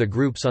determined by the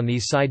groups on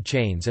these side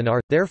chains and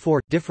are,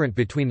 therefore, different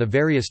between the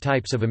various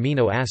types of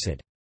amino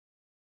acid.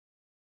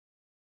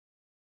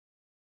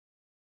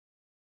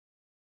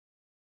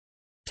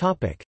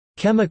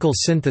 Chemical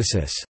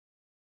synthesis.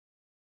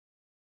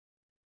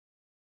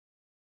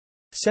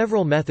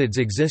 Several methods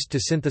exist to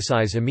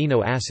synthesize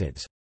amino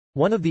acids.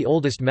 One of the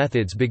oldest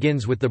methods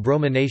begins with the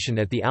bromination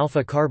at the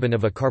alpha carbon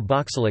of a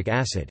carboxylic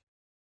acid.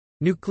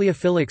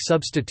 Nucleophilic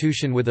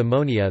substitution with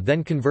ammonia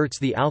then converts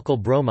the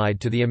alkyl bromide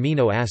to the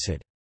amino acid.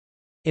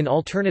 In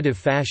alternative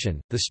fashion,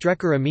 the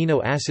Strecker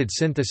amino acid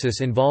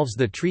synthesis involves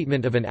the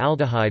treatment of an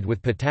aldehyde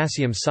with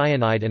potassium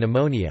cyanide and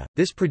ammonia.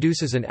 This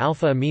produces an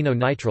alpha amino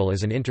nitrile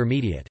as an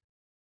intermediate.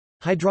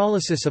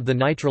 Hydrolysis of the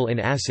nitrile in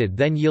acid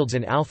then yields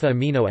an alpha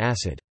amino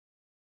acid.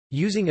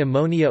 Using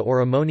ammonia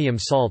or ammonium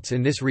salts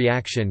in this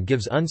reaction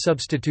gives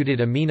unsubstituted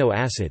amino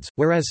acids,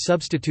 whereas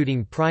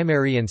substituting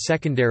primary and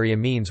secondary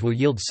amines will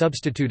yield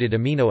substituted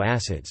amino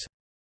acids.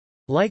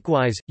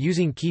 Likewise,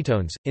 using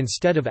ketones,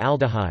 instead of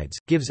aldehydes,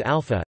 gives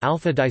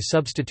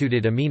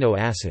alpha-disubstituted amino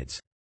acids.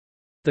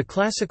 The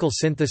classical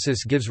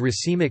synthesis gives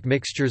racemic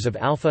mixtures of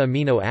alpha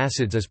amino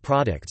acids as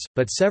products,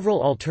 but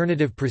several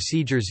alternative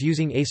procedures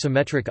using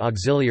asymmetric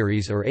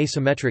auxiliaries or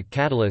asymmetric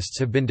catalysts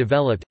have been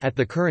developed. At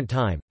the current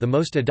time, the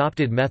most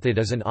adopted method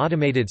is an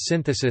automated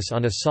synthesis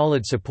on a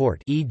solid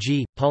support,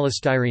 e.g.,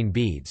 polystyrene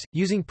beads,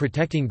 using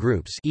protecting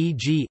groups,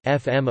 e.g.,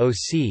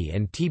 FMOC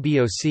and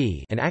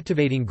TBOC, and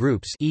activating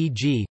groups,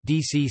 e.g.,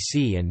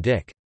 DCC and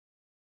DIC.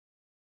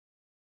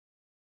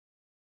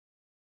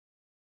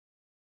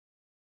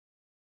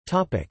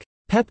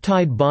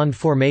 Peptide bond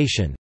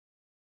formation.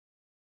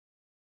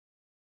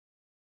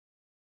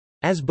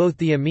 As both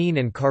the amine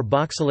and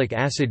carboxylic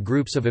acid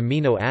groups of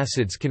amino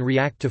acids can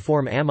react to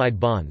form amide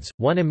bonds,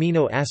 one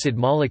amino acid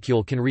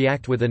molecule can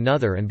react with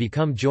another and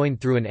become joined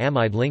through an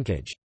amide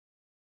linkage.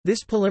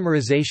 This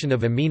polymerization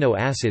of amino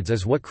acids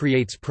is what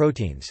creates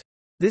proteins.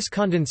 This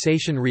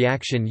condensation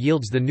reaction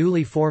yields the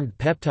newly formed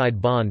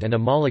peptide bond and a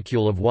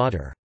molecule of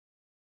water.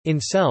 In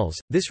cells,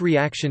 this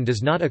reaction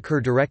does not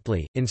occur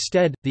directly,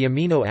 instead, the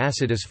amino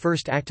acid is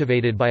first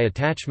activated by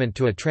attachment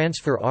to a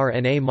transfer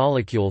RNA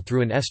molecule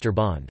through an ester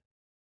bond.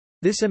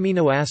 This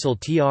aminoacyl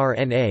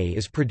tRNA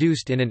is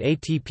produced in an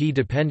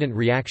ATP-dependent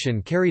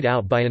reaction carried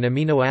out by an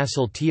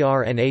aminoacyl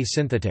tRNA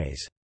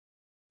synthetase.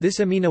 This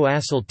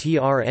aminoacyl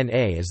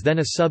tRNA is then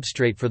a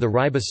substrate for the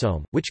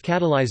ribosome, which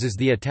catalyzes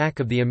the attack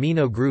of the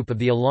amino group of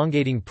the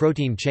elongating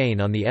protein chain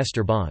on the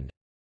ester bond.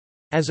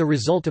 As a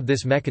result of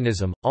this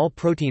mechanism, all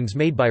proteins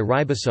made by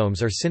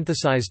ribosomes are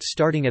synthesized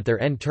starting at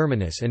their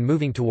N-terminus and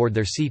moving toward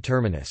their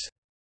C-terminus.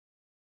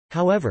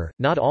 However,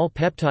 not all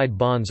peptide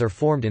bonds are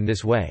formed in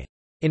this way.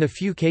 In a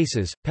few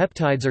cases,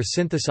 peptides are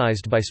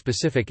synthesized by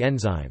specific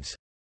enzymes.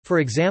 For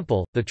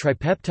example, the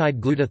tripeptide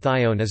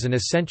glutathione is an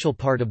essential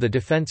part of the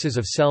defenses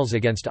of cells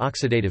against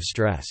oxidative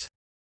stress.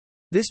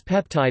 This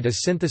peptide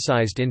is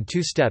synthesized in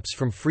two steps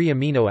from free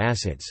amino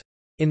acids.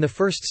 In the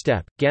first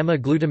step,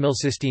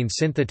 gamma-glutamylcysteine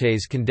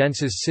synthetase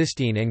condenses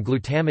cysteine and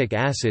glutamic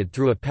acid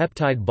through a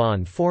peptide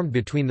bond formed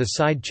between the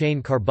side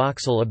chain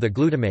carboxyl of the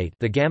glutamate,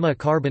 the gamma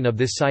carbon of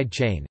this side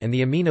chain, and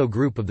the amino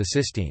group of the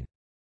cysteine.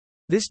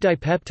 This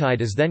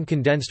dipeptide is then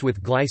condensed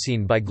with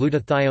glycine by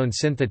glutathione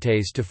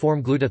synthetase to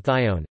form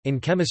glutathione. In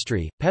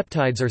chemistry,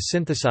 peptides are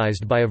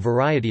synthesized by a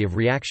variety of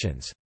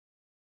reactions.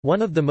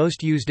 One of the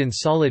most used in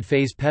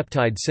solid-phase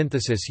peptide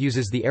synthesis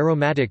uses the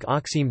aromatic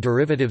oxime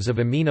derivatives of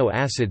amino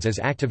acids as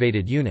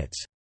activated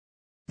units.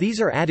 These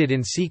are added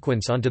in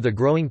sequence onto the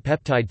growing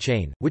peptide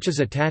chain, which is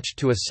attached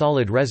to a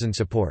solid resin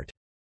support.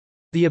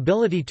 The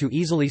ability to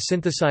easily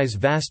synthesize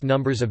vast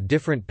numbers of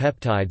different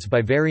peptides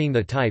by varying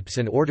the types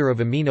and order of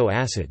amino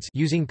acids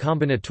using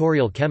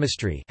combinatorial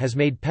chemistry has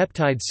made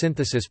peptide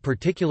synthesis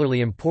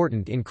particularly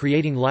important in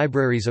creating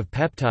libraries of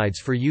peptides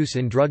for use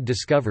in drug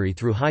discovery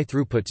through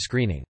high-throughput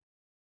screening.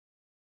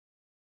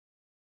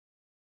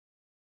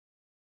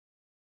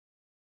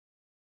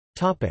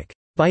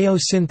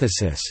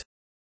 Biosynthesis.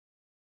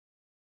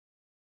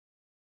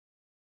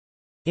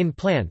 In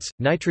plants,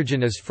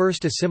 nitrogen is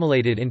first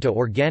assimilated into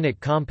organic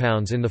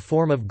compounds in the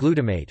form of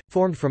glutamate,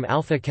 formed from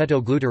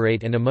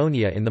alpha-ketoglutarate and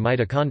ammonia in the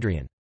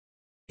mitochondrion.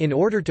 In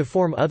order to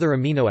form other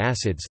amino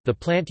acids, the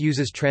plant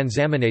uses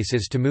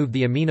transaminases to move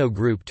the amino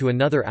group to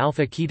another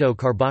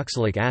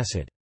alpha-keto-carboxylic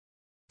acid.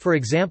 For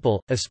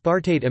example,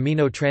 aspartate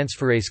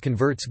aminotransferase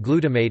converts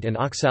glutamate and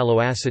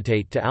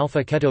oxaloacetate to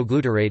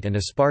alpha-ketoglutarate and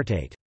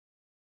aspartate.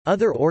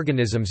 Other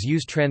organisms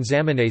use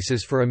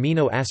transaminases for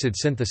amino acid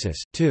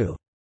synthesis, too.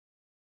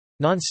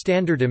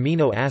 Non-standard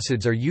amino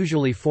acids are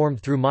usually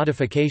formed through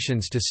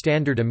modifications to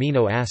standard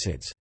amino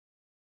acids.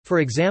 For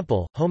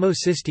example,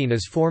 homocysteine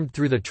is formed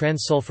through the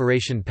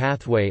transsulfuration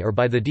pathway or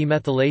by the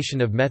demethylation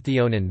of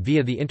methionine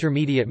via the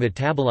intermediate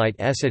metabolite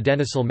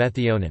S-adenosyl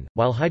methionine,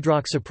 while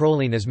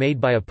hydroxyproline is made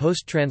by a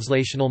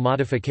post-translational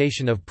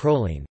modification of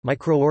proline.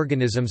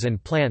 Microorganisms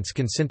and plants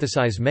can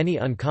synthesize many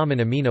uncommon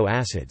amino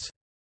acids.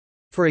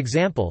 For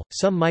example,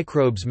 some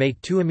microbes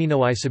make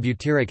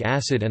 2-aminoisobutyric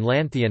acid and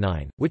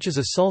lanthionine, which is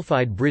a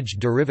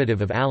sulfide-bridged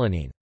derivative of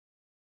alanine.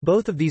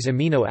 Both of these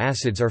amino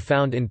acids are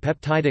found in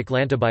peptidic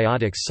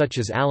lantibiotics such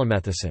as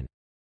alamethicin.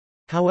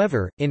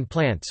 However, in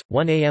plants,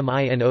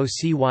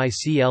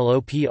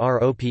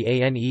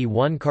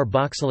 1-aminocyclopropane-1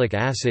 carboxylic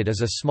acid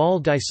is a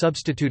small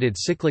disubstituted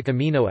cyclic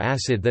amino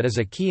acid that is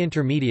a key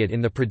intermediate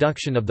in the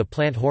production of the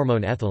plant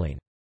hormone ethylene.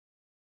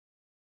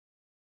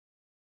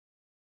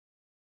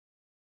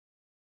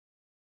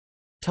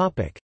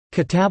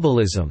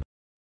 Catabolism.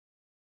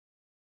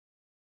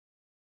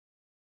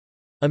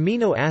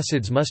 Amino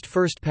acids must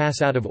first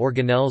pass out of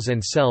organelles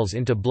and cells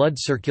into blood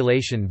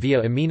circulation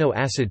via amino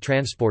acid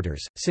transporters,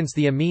 since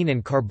the amine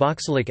and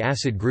carboxylic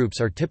acid groups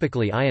are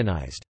typically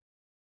ionized.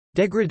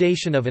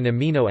 Degradation of an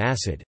amino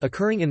acid,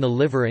 occurring in the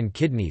liver and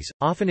kidneys,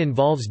 often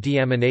involves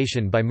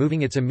deamination by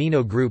moving its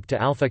amino group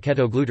to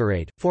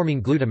alpha-ketoglutarate,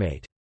 forming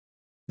glutamate.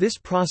 This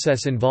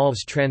process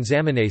involves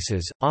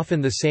transaminases,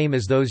 often the same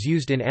as those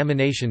used in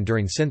amination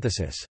during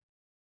synthesis.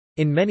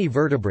 In many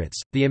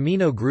vertebrates, the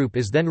amino group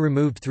is then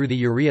removed through the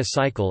urea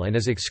cycle and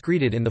is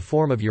excreted in the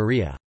form of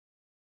urea.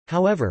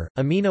 However,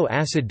 amino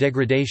acid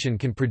degradation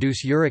can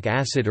produce uric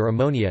acid or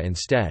ammonia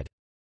instead.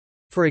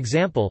 For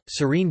example,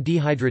 serine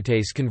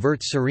dehydratase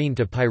converts serine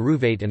to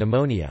pyruvate and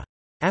ammonia.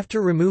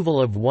 After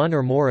removal of one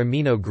or more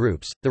amino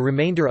groups, the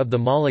remainder of the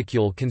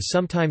molecule can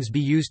sometimes be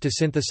used to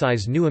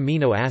synthesize new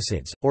amino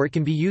acids, or it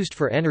can be used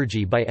for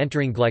energy by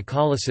entering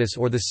glycolysis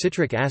or the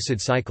citric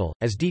acid cycle,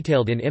 as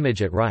detailed in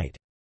image at right.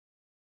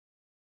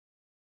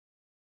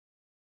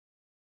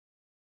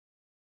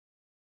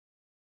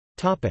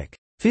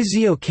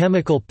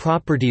 Physicochemical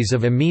properties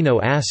of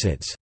amino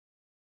acids.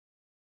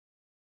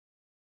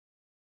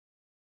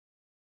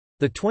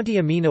 The 20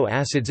 amino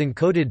acids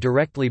encoded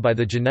directly by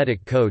the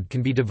genetic code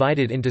can be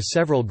divided into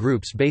several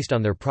groups based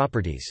on their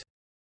properties.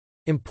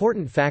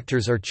 Important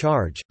factors are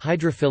charge,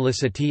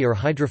 hydrophilicity or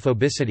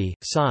hydrophobicity,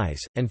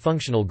 size, and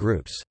functional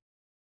groups.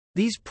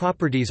 These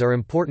properties are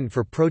important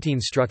for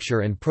protein structure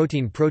and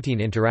protein-protein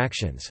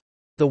interactions.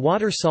 The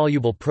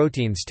water-soluble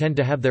proteins tend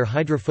to have their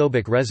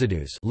hydrophobic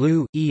residues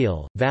Lu,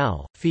 Eel,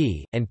 Val,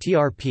 Phe, and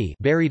TRP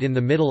buried in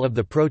the middle of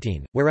the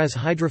protein, whereas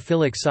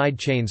hydrophilic side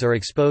chains are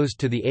exposed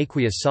to the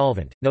aqueous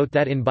solvent. Note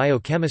that in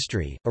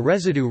biochemistry, a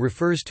residue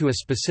refers to a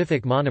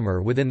specific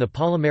monomer within the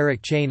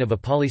polymeric chain of a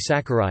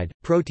polysaccharide,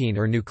 protein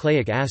or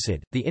nucleic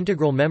acid. The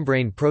integral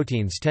membrane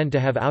proteins tend to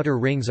have outer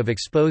rings of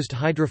exposed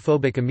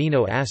hydrophobic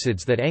amino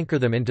acids that anchor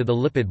them into the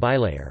lipid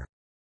bilayer.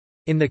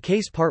 In the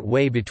case part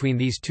way between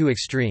these two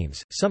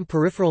extremes, some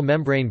peripheral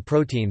membrane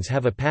proteins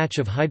have a patch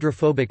of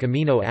hydrophobic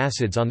amino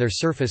acids on their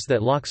surface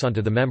that locks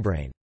onto the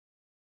membrane.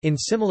 In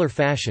similar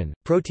fashion,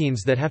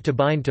 proteins that have to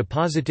bind to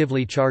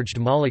positively charged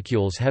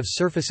molecules have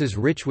surfaces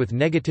rich with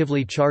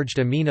negatively charged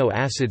amino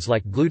acids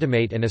like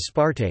glutamate and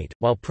aspartate,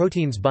 while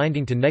proteins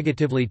binding to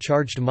negatively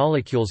charged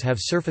molecules have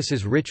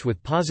surfaces rich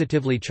with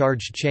positively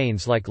charged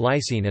chains like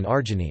lysine and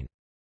arginine.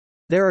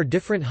 There are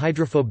different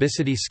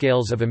hydrophobicity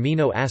scales of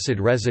amino acid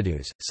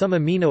residues. Some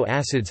amino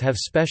acids have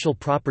special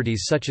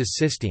properties such as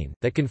cysteine,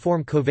 that can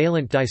form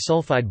covalent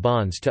disulfide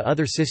bonds to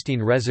other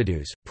cysteine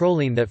residues,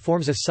 proline that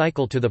forms a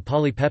cycle to the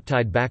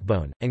polypeptide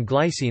backbone, and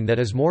glycine that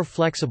is more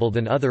flexible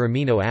than other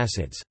amino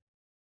acids.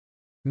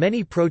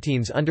 Many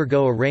proteins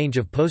undergo a range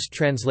of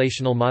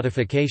post-translational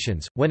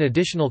modifications, when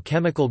additional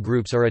chemical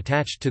groups are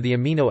attached to the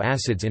amino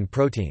acids in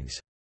proteins.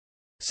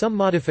 Some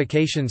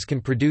modifications can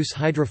produce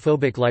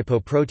hydrophobic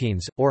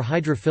lipoproteins, or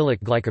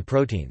hydrophilic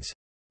glycoproteins.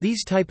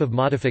 These type of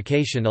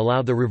modification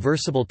allow the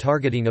reversible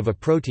targeting of a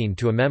protein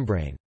to a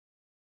membrane.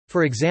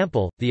 For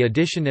example, the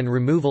addition and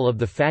removal of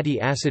the fatty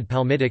acid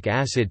palmitic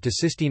acid to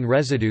cysteine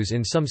residues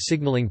in some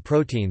signaling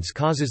proteins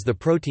causes the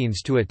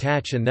proteins to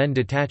attach and then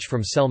detach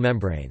from cell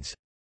membranes.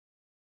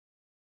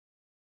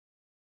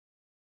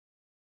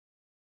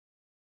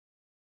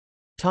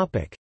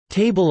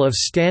 Table of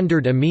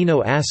standard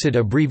amino acid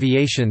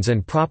abbreviations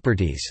and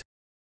properties.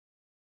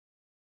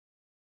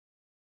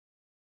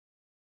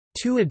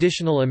 2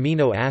 additional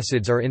amino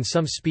acids are in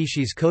some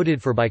species coded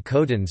for by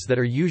codons that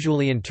are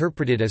usually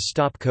interpreted as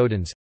stop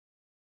codons.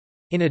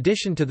 In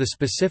addition to the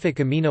specific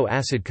amino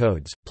acid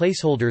codes,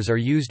 placeholders are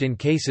used in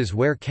cases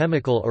where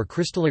chemical or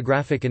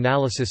crystallographic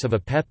analysis of a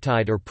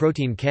peptide or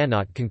protein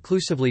cannot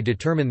conclusively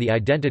determine the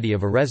identity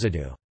of a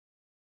residue.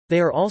 They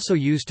are also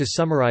used to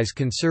summarize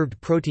conserved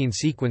protein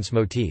sequence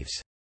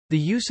motifs. The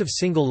use of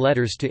single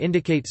letters to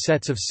indicate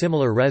sets of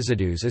similar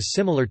residues is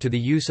similar to the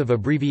use of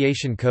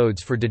abbreviation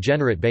codes for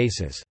degenerate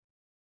bases.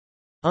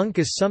 UNC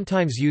is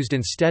sometimes used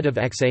instead of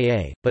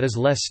XAA, but is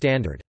less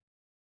standard.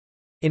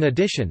 In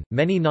addition,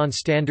 many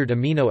non-standard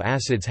amino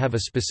acids have a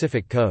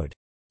specific code.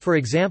 For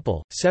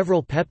example,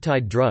 several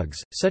peptide drugs,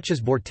 such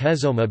as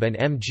bortezomib and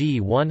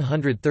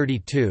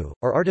Mg132,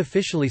 are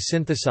artificially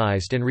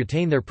synthesized and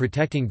retain their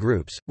protecting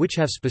groups, which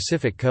have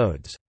specific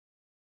codes.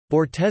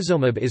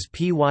 Bortezomib is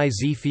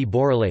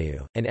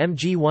PYZ-Phe-borreleu, and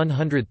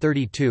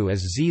Mg132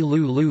 is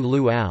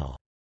Z-Lu-Lu-Lu-Al.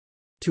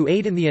 To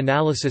aid in the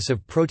analysis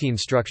of protein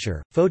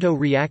structure,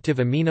 photo-reactive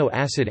amino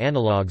acid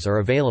analogues are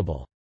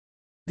available.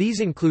 These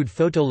include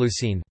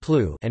photoleucine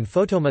and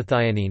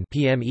photomethionine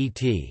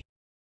PMET.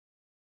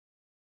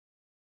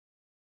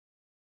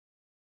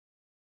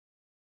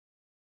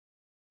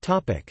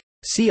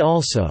 See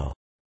also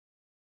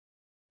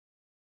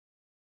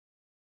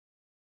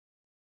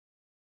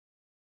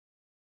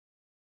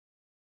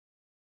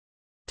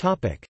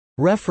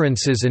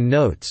References and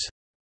notes.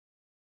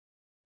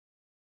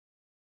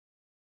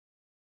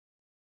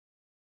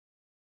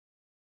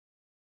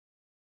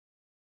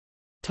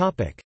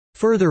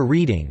 Further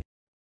reading.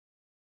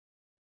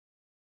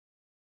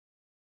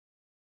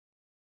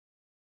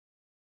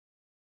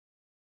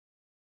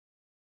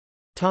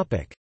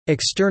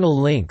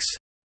 External links.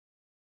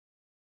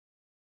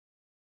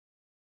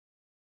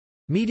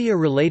 Media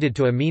related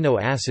to amino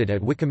acid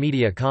at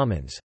Wikimedia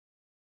Commons.